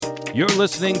You're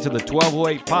listening to the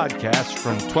 1208 podcast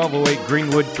from 1208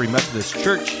 Greenwood Free Methodist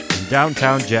Church in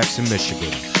downtown Jackson,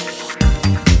 Michigan.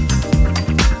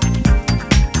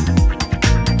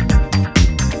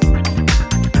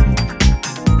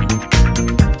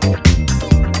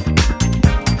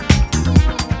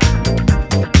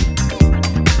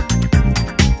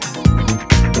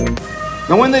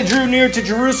 Now when they drew near to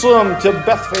Jerusalem, to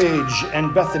Bethphage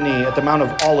and Bethany at the Mount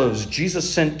of Olives, Jesus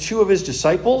sent two of his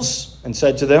disciples and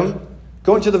said to them,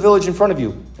 "Go into the village in front of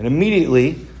you, and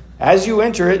immediately, as you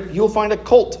enter it, you'll find a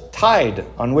colt tied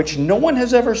on which no one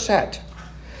has ever sat.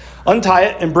 Untie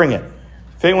it and bring it.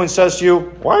 If anyone says to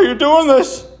you, 'Why are you doing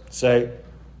this?' say,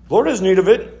 'Lord has need of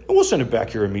it, and we'll send it back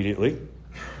here immediately.'"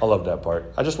 I love that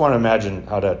part. I just want to imagine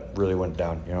how that really went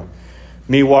down, you know.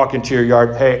 Me walk into your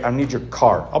yard, "Hey, I need your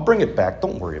car. I'll bring it back.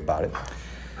 Don't worry about it."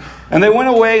 And they went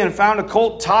away and found a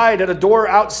colt tied at a door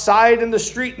outside in the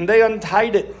street, and they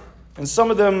untied it. And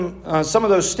some of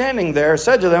those standing there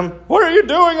said to them, "What are you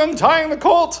doing untying the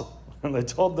colt?" And they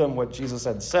told them what Jesus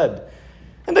had said.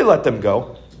 And they let them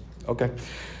go. Okay.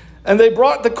 And they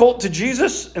brought the colt to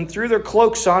Jesus and threw their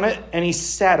cloaks on it, and he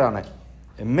sat on it.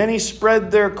 And many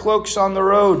spread their cloaks on the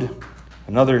road,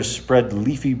 and others spread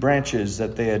leafy branches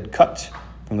that they had cut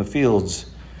from the fields.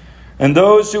 And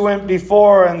those who went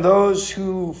before and those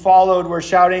who followed were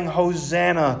shouting,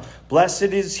 "Hosanna!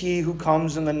 Blessed is he who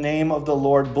comes in the name of the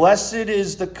Lord. Blessed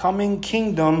is the coming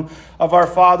kingdom of our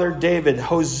father David.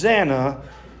 Hosanna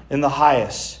in the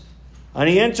highest." And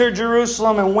he entered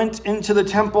Jerusalem and went into the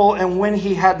temple. And when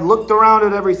he had looked around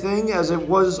at everything, as it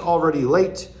was already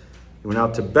late, he went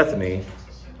out to Bethany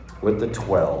with the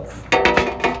 12.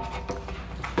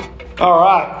 All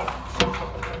right.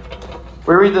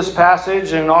 We read this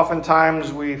passage, and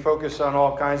oftentimes we focus on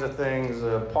all kinds of things,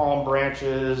 the palm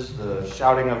branches, the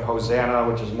shouting of Hosanna,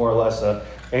 which is more or less an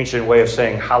ancient way of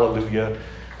saying hallelujah.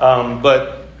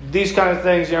 But these kind of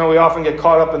things, you know, we often get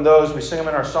caught up in those. We sing them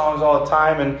in our songs all the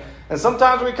time, and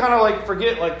sometimes we kind of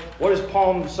forget, what is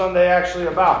Palm Sunday actually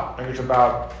about? I think it's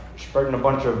about spreading a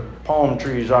bunch of palm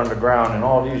trees on the ground and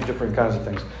all these different kinds of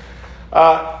things.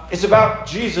 It's about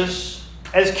Jesus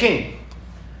as king.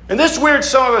 And this weirds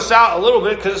some of us out a little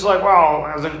bit because it's well,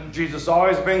 hasn't Jesus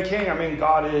always been king? I mean,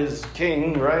 God is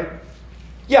king, right?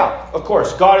 Yeah, of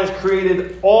course. God has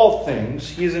created all things.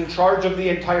 He is in charge of the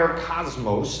entire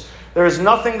cosmos. There is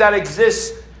nothing that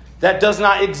exists that does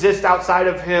not exist outside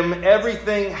of him.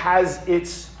 Everything has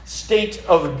its state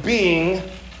of being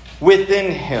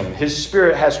within him. His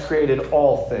Spirit has created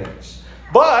all things.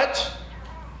 But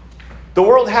the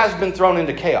world has been thrown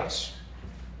into chaos.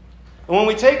 And when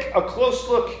we take a close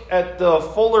look at the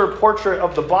fuller portrait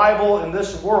of the Bible in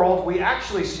this world, we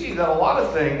actually see that a lot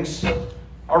of things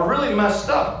are really messed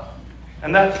up.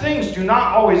 And that things do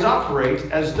not always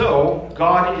operate as though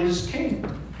God is king.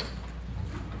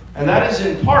 And that is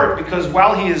in part because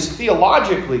while he is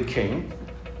theologically king,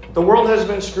 the world has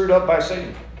been screwed up by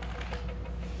Satan.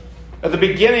 At the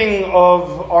beginning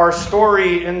of our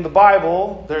story in the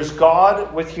Bible, there's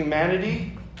God with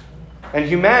humanity. And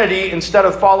humanity, instead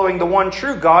of following the one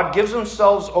true God, gives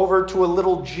themselves over to a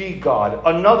little g god,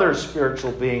 another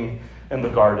spiritual being in the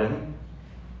garden.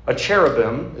 A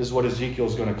cherubim is what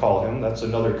Ezekiel's going to call him. That's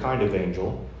another kind of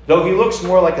angel. Though he looks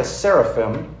more like a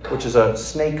seraphim, which is a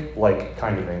snake-like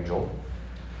kind of angel.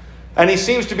 And he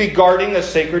seems to be guarding a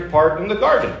sacred part in the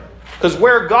garden. Because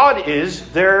where God is,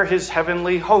 there his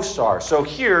heavenly hosts are. So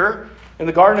here, in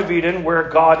the Garden of Eden, where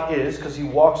God is, because he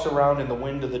walks around in the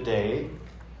wind of the day,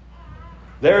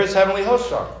 there his heavenly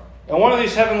hosts are. And one of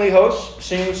these heavenly hosts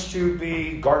seems to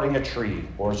be guarding a tree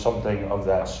or something of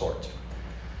that sort.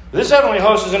 This heavenly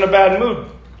host is in a bad mood.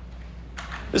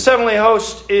 This heavenly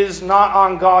host is not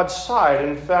on God's side.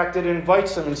 In fact, it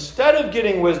invites him, instead of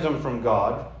getting wisdom from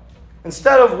God,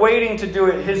 instead of waiting to do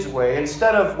it his way,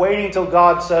 instead of waiting till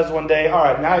God says one day, "All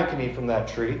right, now you can eat from that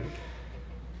tree,"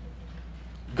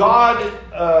 God,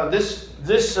 this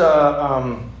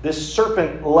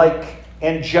serpent-like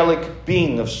angelic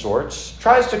being of sorts,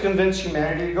 tries to convince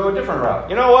humanity to go a different route.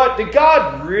 You know what? Did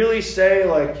God really say,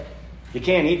 you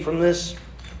can't eat from this?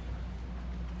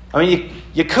 I mean,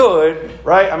 you could,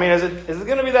 right? I mean, is it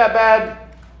going to be that bad?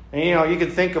 And, you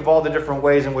could think of all the different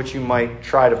ways in which you might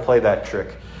try to play that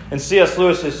trick. In C.S.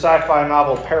 Lewis's sci-fi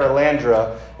novel,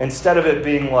 Paralandra, instead of it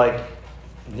being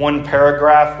one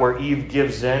paragraph where Eve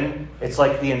gives in, it's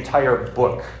the entire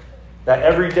book. That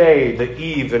every day the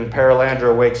Eve in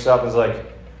Paralandra wakes up and is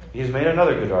he's made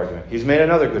another good argument. He's made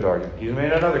another good argument. He's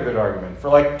made another good argument. For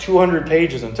 200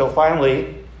 pages until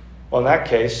finally, in that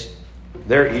case,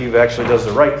 their Eve actually does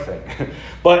the right thing.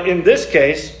 But in this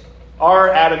case, our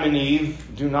Adam and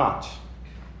Eve do not.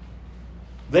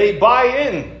 They buy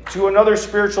in to another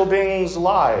spiritual being's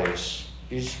lies.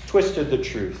 He's twisted the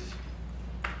truth.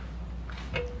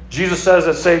 Jesus says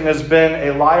that Satan has been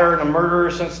a liar and a murderer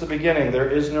since the beginning. There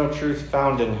is no truth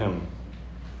found in him.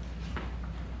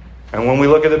 And when we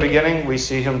look at the beginning, we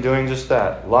see him doing just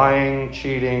that. Lying,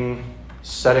 cheating,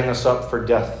 setting us up for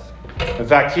death. In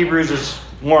fact, Hebrews is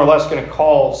more or less going to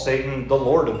call Satan the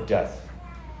Lord of death.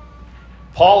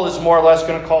 Paul is more or less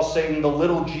going to call Satan the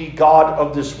little g god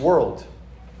of this world.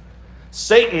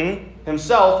 Satan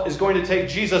himself is going to take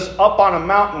Jesus up on a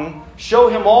mountain, show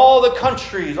him all the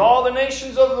countries, all the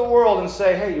nations of the world, and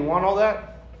say, hey, you want all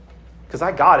that? Because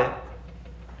I got it.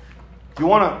 You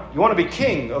want to be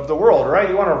king of the world, right?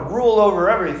 You want to rule over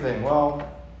everything. Well,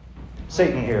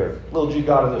 Satan here, little g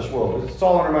god of this world. It's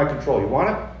all under my control. You want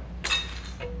it?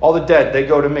 All the dead, they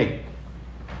go to me.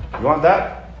 You want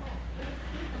that?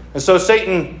 And so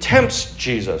Satan tempts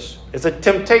Jesus. It's a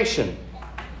temptation.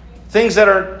 Things that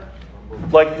are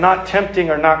like not tempting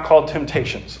are not called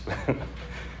temptations.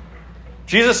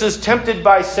 Jesus is tempted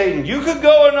by Satan. You could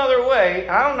go another way.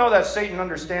 I don't know that Satan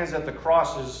understands that the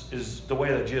cross is the way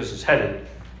that Jesus is headed.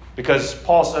 Because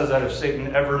Paul says that if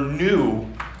Satan ever knew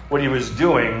what he was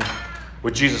doing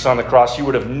with Jesus on the cross, he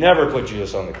would have never put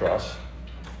Jesus on the cross.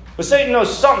 But Satan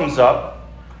knows something's up.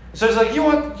 So he's like, you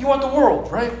want the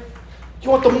world, right? You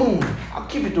want the moon? I'll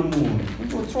give you the moon.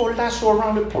 You throw a lasso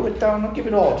around it, pull it down, I'll give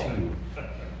it all to you.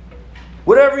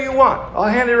 Whatever you want, I'll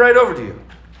hand it right over to you.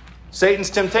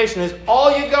 Satan's temptation is,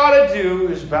 all you got to do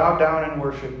is bow down and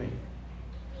worship me.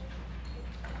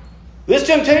 This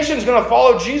temptation is going to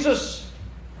follow Jesus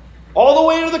all the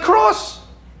way to the cross.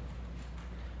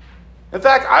 In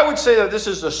fact, I would say that this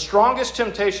is the strongest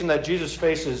temptation that Jesus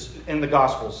faces in the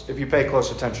Gospels, if you pay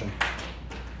close attention.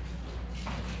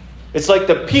 It's like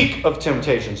the peak of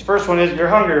temptations. First one is, you're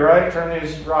hungry, right? Turn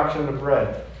these rocks into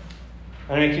bread.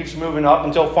 And he keeps moving up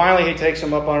until finally he takes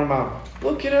him up on a mountain.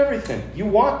 Look at everything. You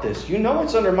want this. You know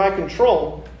it's under my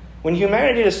control. When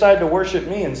humanity decided to worship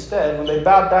me instead, when they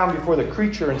bowed down before the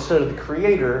creature instead of the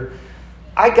creator,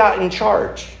 I got in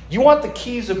charge. You want the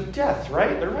keys of death,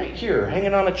 right? They're right here,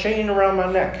 hanging on a chain around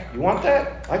my neck. You want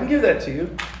that? I can give that to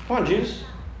you. Come on, Jesus.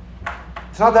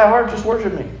 It's not that hard. Just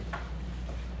worship me.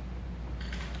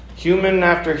 Human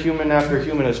after human after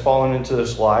human has fallen into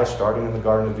this lie, starting in the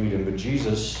Garden of Eden. But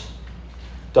Jesus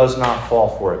does not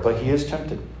fall for it, but he is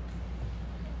tempted.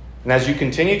 And as you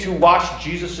continue to watch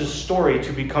Jesus' story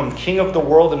to become king of the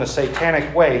world in a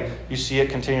satanic way, you see it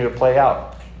continue to play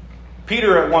out.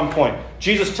 Peter, at one point,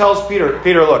 Jesus tells Peter,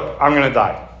 look, I'm going to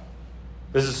die.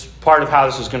 This is part of how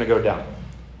this is going to go down.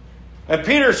 And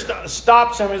Peter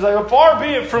stops him. He's like, far be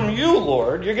it from you,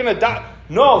 Lord. You're going to die.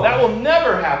 No, that will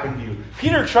never happen to you.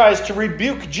 Peter tries to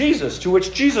rebuke Jesus, to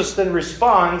which Jesus then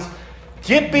responds,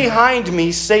 get behind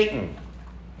me, Satan.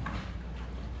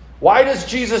 Why does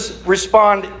Jesus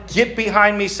respond, get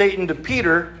behind me, Satan, to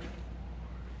Peter?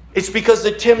 It's because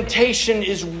the temptation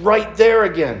is right there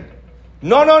again.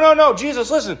 No,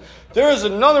 Jesus, listen. There is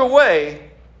another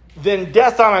way than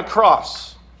death on a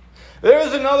cross. There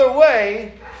is another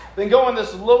way than going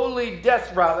this lowly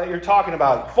death route that you're talking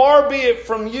about. Far be it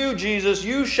from you, Jesus.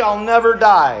 You shall never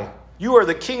die. You are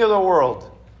the king of the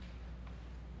world.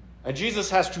 And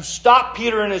Jesus has to stop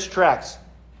Peter in his tracks.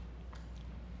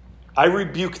 I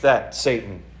rebuke that,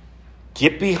 Satan.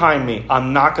 Get behind me.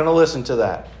 I'm not going to listen to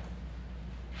that.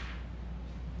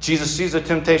 Jesus sees the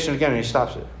temptation again and he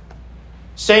stops it.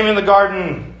 Same in the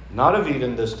garden, not of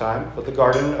Eden this time, but the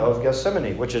Garden of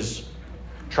Gethsemane, which is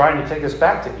trying to take us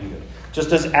back to Eden.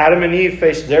 Just as Adam and Eve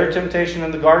faced their temptation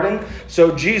in the garden,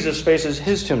 so Jesus faces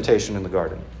his temptation in the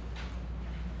garden.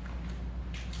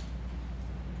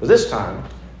 But this time,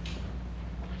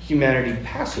 humanity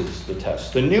passes the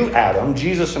test. The new Adam,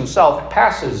 Jesus himself,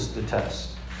 passes the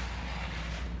test.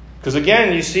 Because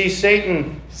again, you see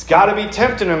Satan, he's got to be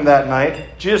tempting him that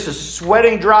night. Jesus is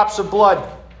sweating drops of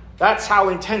blood. That's how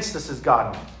intense this has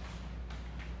gotten.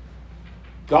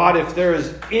 God, if there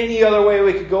is any other way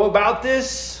we could go about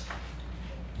this,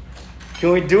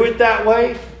 can we do it that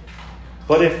way?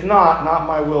 But if not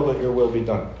my will, but your will be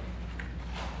done.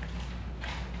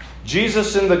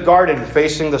 Jesus in the garden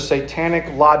facing the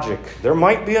satanic logic. There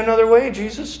might be another way,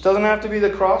 Jesus. Doesn't have to be the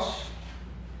cross.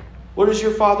 What is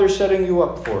your Father setting you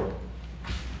up for?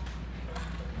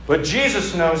 But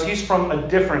Jesus knows he's from a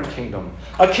different kingdom.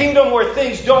 A kingdom where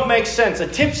things don't make sense. A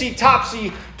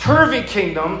tipsy-topsy, turvy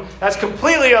kingdom that's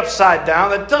completely upside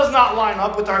down, that does not line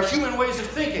up with our human ways of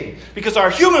thinking. Because our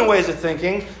human ways of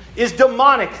thinking is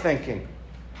demonic thinking.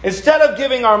 Instead of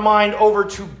giving our mind over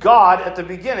to God at the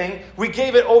beginning, we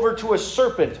gave it over to a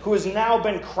serpent who has now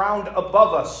been crowned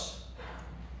above us.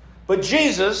 But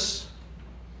Jesus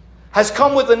has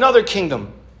come with another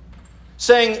kingdom,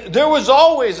 saying there was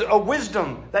always a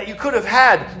wisdom that you could have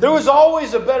had. There was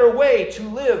always a better way to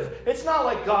live. It's not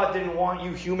like God didn't want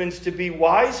you humans to be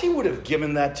wise. He would have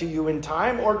given that to you in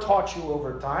time or taught you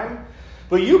over time.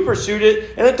 But you pursued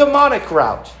it in a demonic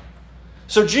route.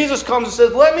 So Jesus comes and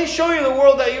says, let me show you the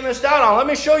world that you missed out on. Let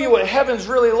me show you what heaven's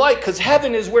really like, because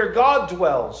heaven is where God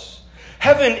dwells.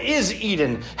 Heaven is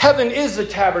Eden. Heaven is the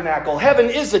tabernacle. Heaven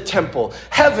is the temple.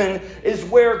 Heaven is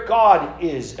where God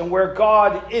is. And where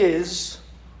God is,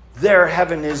 there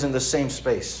heaven is in the same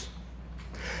space.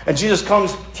 And Jesus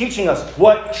comes teaching us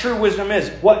what true wisdom is,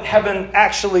 what heaven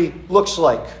actually looks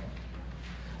like.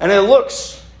 And it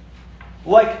looks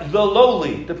like the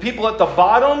lowly, the people at the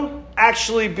bottom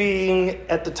actually being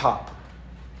at the top.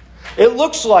 It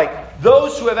looks like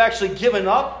those who have actually given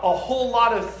up a whole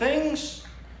lot of things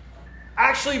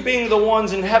actually being the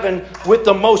ones in heaven with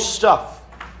the most stuff.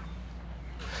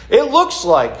 It looks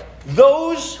like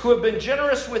those who have been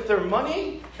generous with their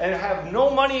money and have no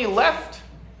money left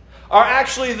are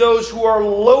actually those who are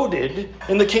loaded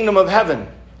in the kingdom of heaven.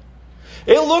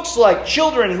 It looks like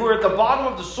children who are at the bottom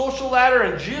of the social ladder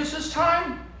in Jesus'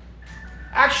 time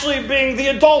actually being the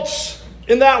adults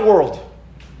in that world.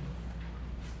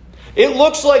 It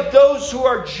looks like those who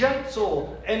are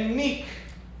gentle and meek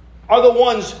are the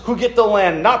ones who get the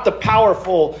land, not the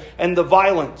powerful and the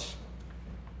violent.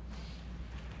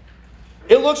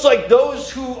 It looks like those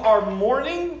who are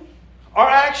mourning are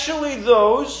actually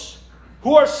those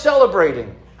who are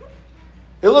celebrating.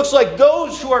 It looks like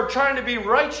those who are trying to be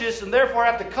righteous and therefore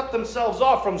have to cut themselves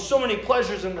off from so many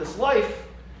pleasures in this life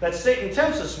that Satan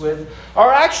tempts us with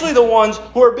are actually the ones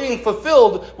who are being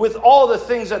fulfilled with all the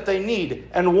things that they need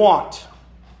and want.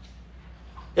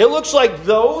 It looks like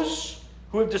those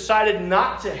who have decided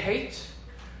not to hate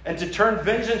and to turn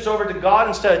vengeance over to God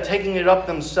instead of taking it up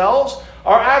themselves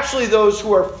are actually those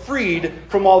who are freed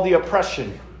from all the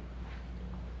oppression.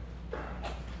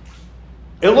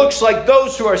 It looks like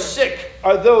those who are sick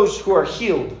are those who are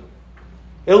healed.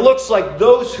 It looks like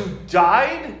those who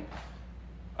died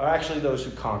are actually those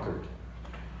who conquered.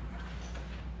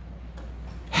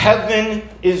 Heaven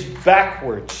is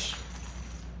backwards.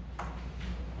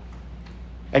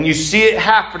 And you see it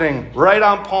happening right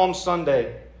on Palm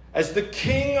Sunday. As the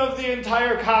King of the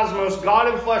entire cosmos,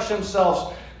 God in flesh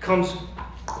himself, comes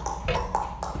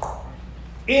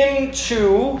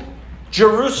into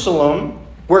Jerusalem,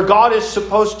 where God is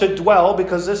supposed to dwell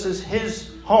because this is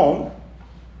his home,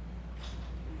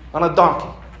 on a donkey,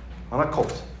 on a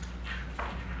colt,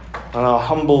 on a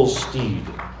humble steed.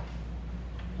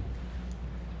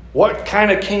 What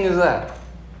kind of king is that?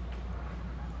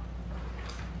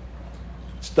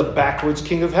 It's the backwards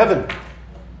king of heaven.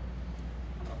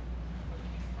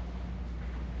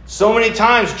 So many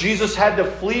times Jesus had to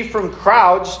flee from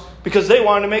crowds because they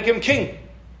wanted to make him king.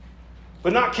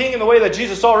 But not king in the way that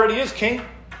Jesus already is king.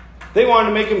 They wanted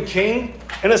to make him king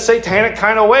in a satanic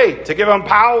kind of way, to give him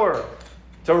power,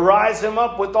 to rise him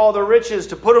up with all the riches,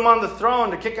 to put him on the throne,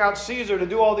 to kick out Caesar, to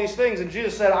do all these things. And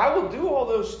Jesus said, I will do all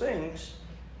those things,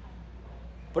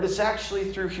 but it's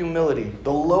actually through humility.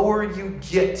 The lower you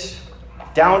get,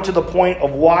 down to the point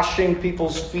of washing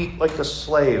people's feet like a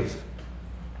slave,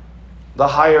 the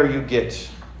higher you get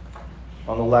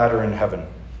on the ladder in heaven.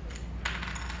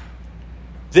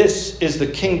 This is the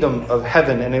kingdom of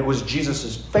heaven, and it was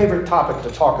Jesus' favorite topic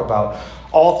to talk about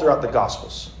all throughout the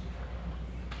Gospels.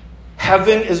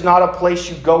 Heaven is not a place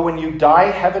you go when you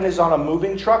die. Heaven is on a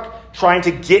moving truck trying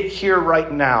to get here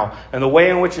right now. And the way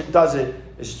in which it does it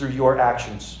is through your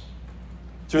actions,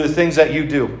 through the things that you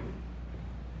do.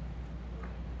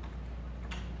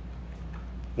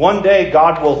 One day,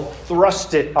 God will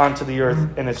thrust it onto the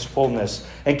earth in its fullness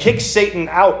and kick Satan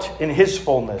out in his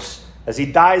fullness as he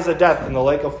dies a death in the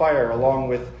lake of fire along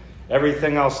with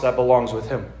everything else that belongs with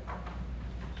him.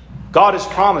 God has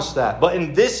promised that. But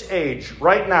in this age,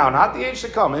 right now, not the age to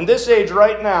come, in this age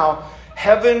right now,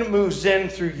 heaven moves in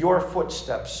through your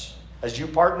footsteps as you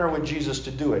partner with Jesus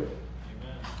to do it.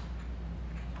 Amen.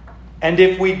 And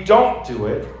if we don't do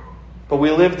it, but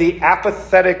we live the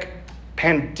apathetic,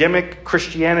 pandemic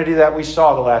Christianity that we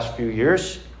saw the last few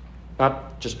years,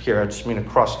 not just here, I just mean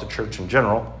across the church in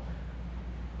general,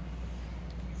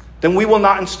 then we will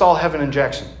not install heaven in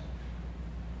Jackson.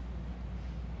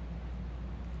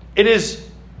 It is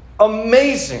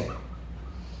amazing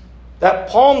that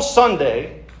Palm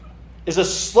Sunday is a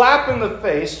slap in the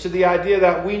face to the idea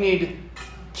that we need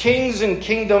kings and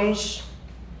kingdoms,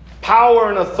 power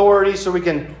and authority so we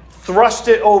can thrust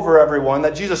it over everyone.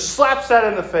 That Jesus slaps that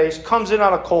in the face, comes in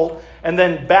on a colt, and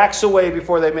then backs away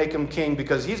before they make him king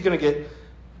because he's going to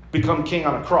become king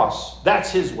on a cross.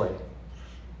 That's his way.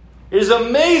 It is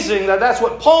amazing that that's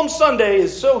what Palm Sunday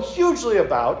is so hugely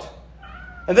about.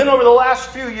 And then over the last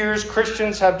few years,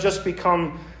 Christians have just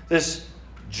become this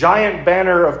giant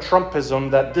banner of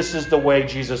Trumpism that this is the way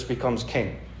Jesus becomes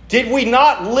king. Did we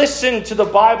not listen to the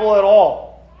Bible at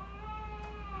all?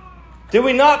 Did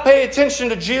we not pay attention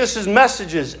to Jesus'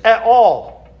 messages at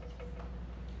all?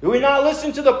 Did we not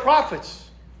listen to the prophets?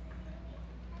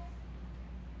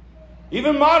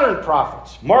 Even modern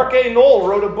prophets. Mark A. Knoll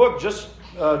wrote a book just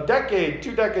a decade,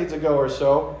 2 decades ago or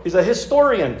so. He's a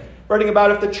historian writing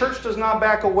about if the church does not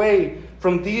back away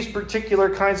from these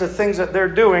particular kinds of things that they're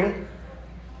doing,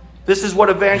 this is what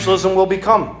evangelism will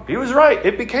become. He was right.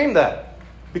 It became that.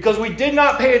 Because we did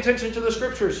not pay attention to the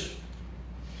Scriptures.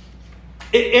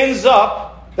 It ends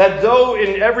up that though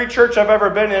in every church I've ever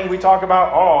been in, we talk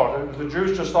about, the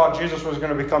Jews just thought Jesus was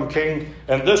going to become king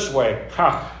in this way.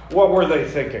 What were they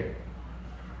thinking?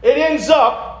 It ends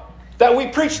up that we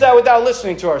preach that without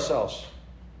listening to ourselves.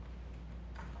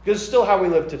 Because it's still how we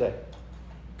live today.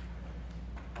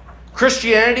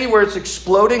 Christianity, where it's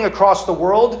exploding across the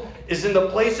world, is in the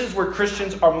places where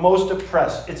Christians are most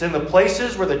oppressed. It's in the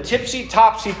places where the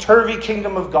tipsy-topsy-turvy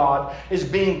kingdom of God is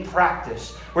being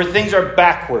practiced, where things are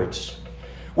backwards.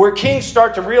 Where kings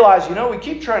start to realize, we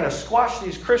keep trying to squash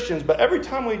these Christians, but every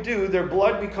time we do, their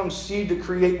blood becomes seed to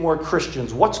create more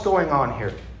Christians. What's going on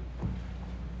here?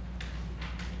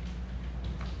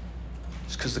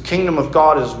 It's because the kingdom of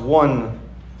God is one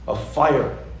of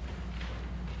fire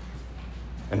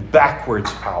and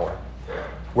backwards power,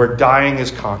 where dying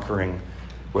is conquering,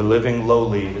 where living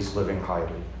lowly is living highly,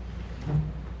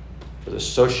 where the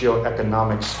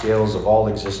socioeconomic scales of all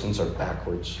existence are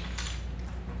backwards,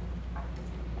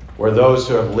 where those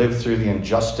who have lived through the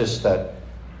injustice that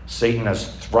Satan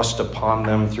has thrust upon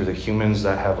them through the humans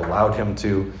that have allowed him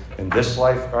to in this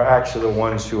life are actually the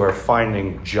ones who are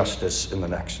finding justice in the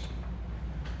next.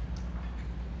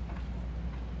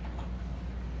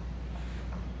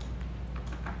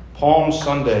 Palm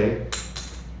Sunday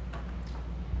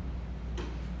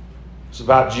is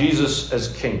about Jesus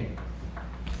as king.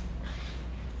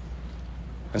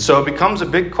 And so it becomes a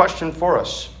big question for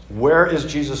us. Where is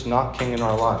Jesus not king in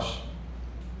our lives?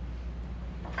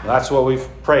 That's what we've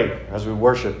prayed as we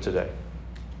worship today.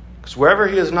 Because wherever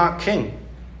he is not king,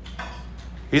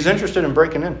 he's interested in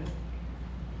breaking in.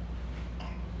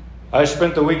 I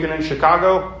spent the weekend in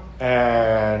Chicago,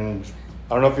 and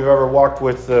I don't know if you've ever walked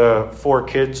with 4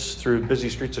 kids through busy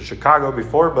streets of Chicago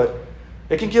before, but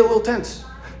it can get a little tense.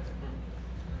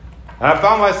 And I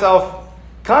found myself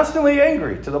constantly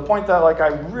angry to the point that I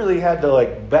really had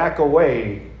to back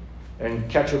away and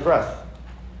catch a breath.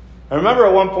 I remember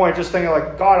at one point just thinking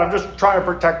God, I'm just trying to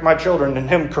protect my children, and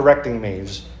him correcting me.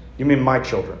 You mean my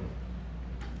children?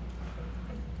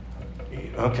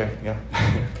 Okay, yeah.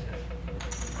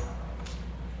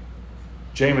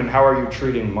 Jamin, how are you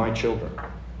treating my children?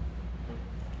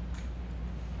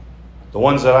 The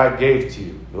ones that I gave to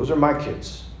you, those are my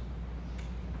kids.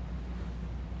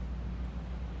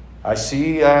 I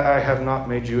see I have not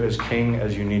made you as king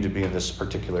as you need to be in this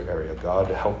particular area. God,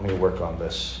 help me work on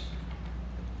this.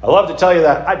 I love to tell you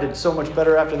that I did so much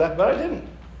better after that, but I didn't.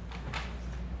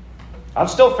 I'm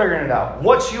still figuring it out.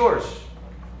 What's yours?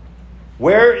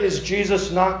 Where is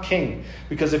Jesus not king?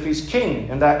 Because if he's king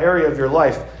in that area of your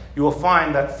life, you will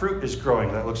find that fruit is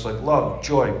growing that looks like love,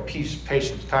 joy, peace,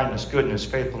 patience, kindness, goodness,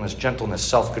 faithfulness, gentleness,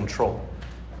 self-control.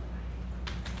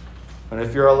 And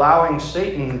if you're allowing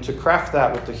Satan to craft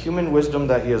that with the human wisdom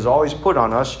that he has always put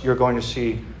on us, you're going to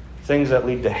see things that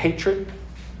lead to hatred,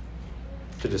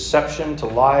 to deception, to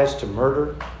lies, to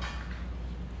murder.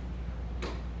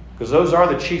 Because those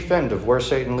are the chief end of where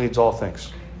Satan leads all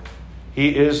things.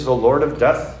 He is the Lord of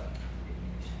death,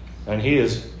 and he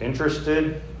is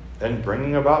interested in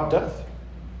bringing about death.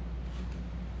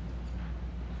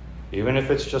 Even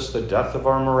if it's just the death of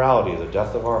our morality, the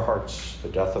death of our hearts, the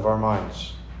death of our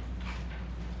minds.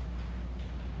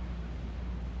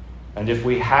 And if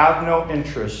we have no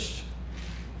interest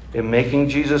in making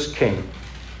Jesus king,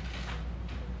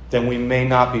 then we may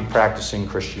not be practicing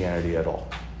Christianity at all.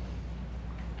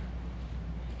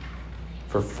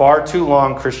 For far too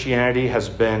long, Christianity has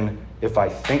been, if I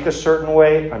think a certain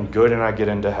way, I'm good and I get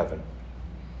into heaven.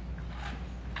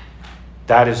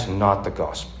 That is not the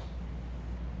gospel.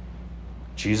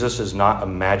 Jesus is not a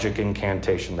magic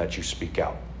incantation that you speak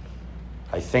out.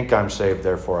 I think I'm saved,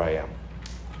 therefore I am.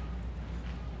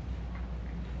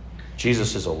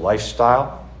 Jesus is a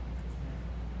lifestyle.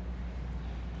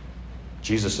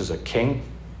 Jesus is a king.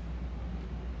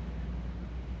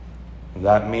 And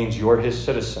that means you're his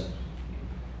citizen.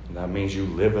 And that means you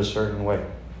live a certain way.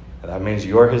 And that means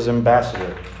you're his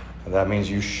ambassador. And that means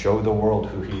you show the world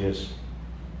who he is.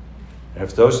 And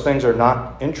if those things are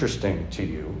not interesting to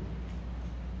you,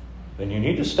 then you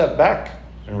need to step back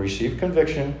and receive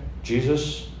conviction.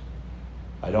 Jesus,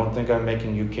 I don't think I'm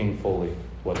making you king fully.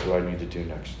 What do I need to do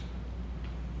next?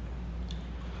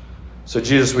 So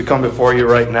Jesus, we come before you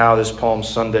right now, this Palm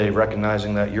Sunday,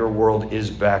 recognizing that your world is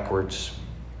backwards.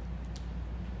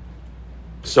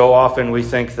 So often we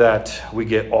think that we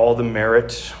get all the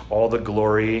merit, all the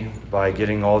glory by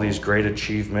getting all these great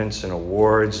achievements and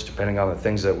awards, depending on the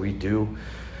things that we do.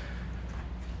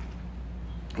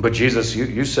 But Jesus,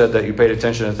 you said that you paid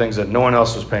attention to things that no one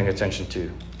else was paying attention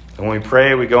to. And when we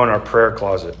pray, we go in our prayer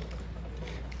closet.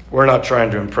 We're not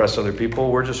trying to impress other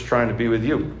people. We're just trying to be with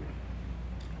you.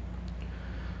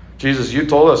 Jesus, you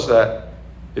told us that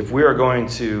if we are going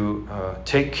to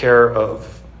take care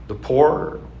of the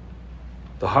poor,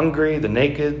 the hungry, the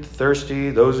naked, the thirsty,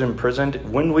 those imprisoned,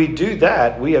 when we do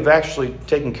that, we have actually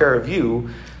taken care of you.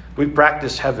 We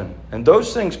practice heaven. And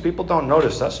those things people don't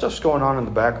notice. That stuff's going on in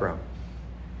the background.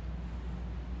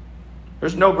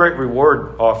 There's no great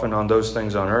reward often on those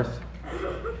things on earth.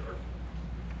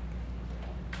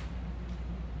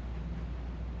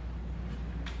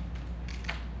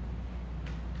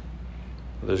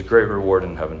 There's great reward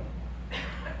in heaven.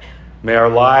 May our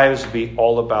lives be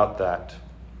all about that.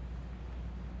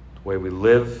 The way we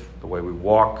live, the way we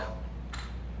walk,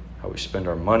 how we spend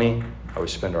our money, how we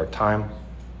spend our time,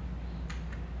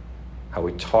 how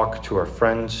we talk to our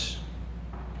friends,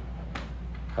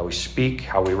 how we speak,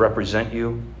 how we represent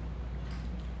you,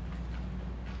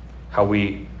 how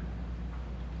we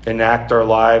enact our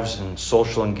lives in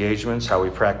social engagements, how we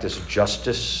practice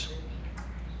justice.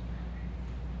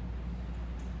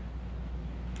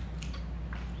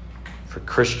 For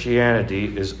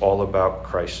Christianity is all about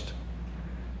Christ.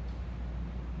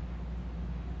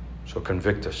 So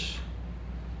convict us.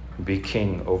 Be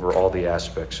king over all the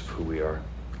aspects of who we are.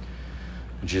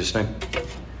 In Jesus' name,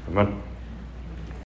 amen.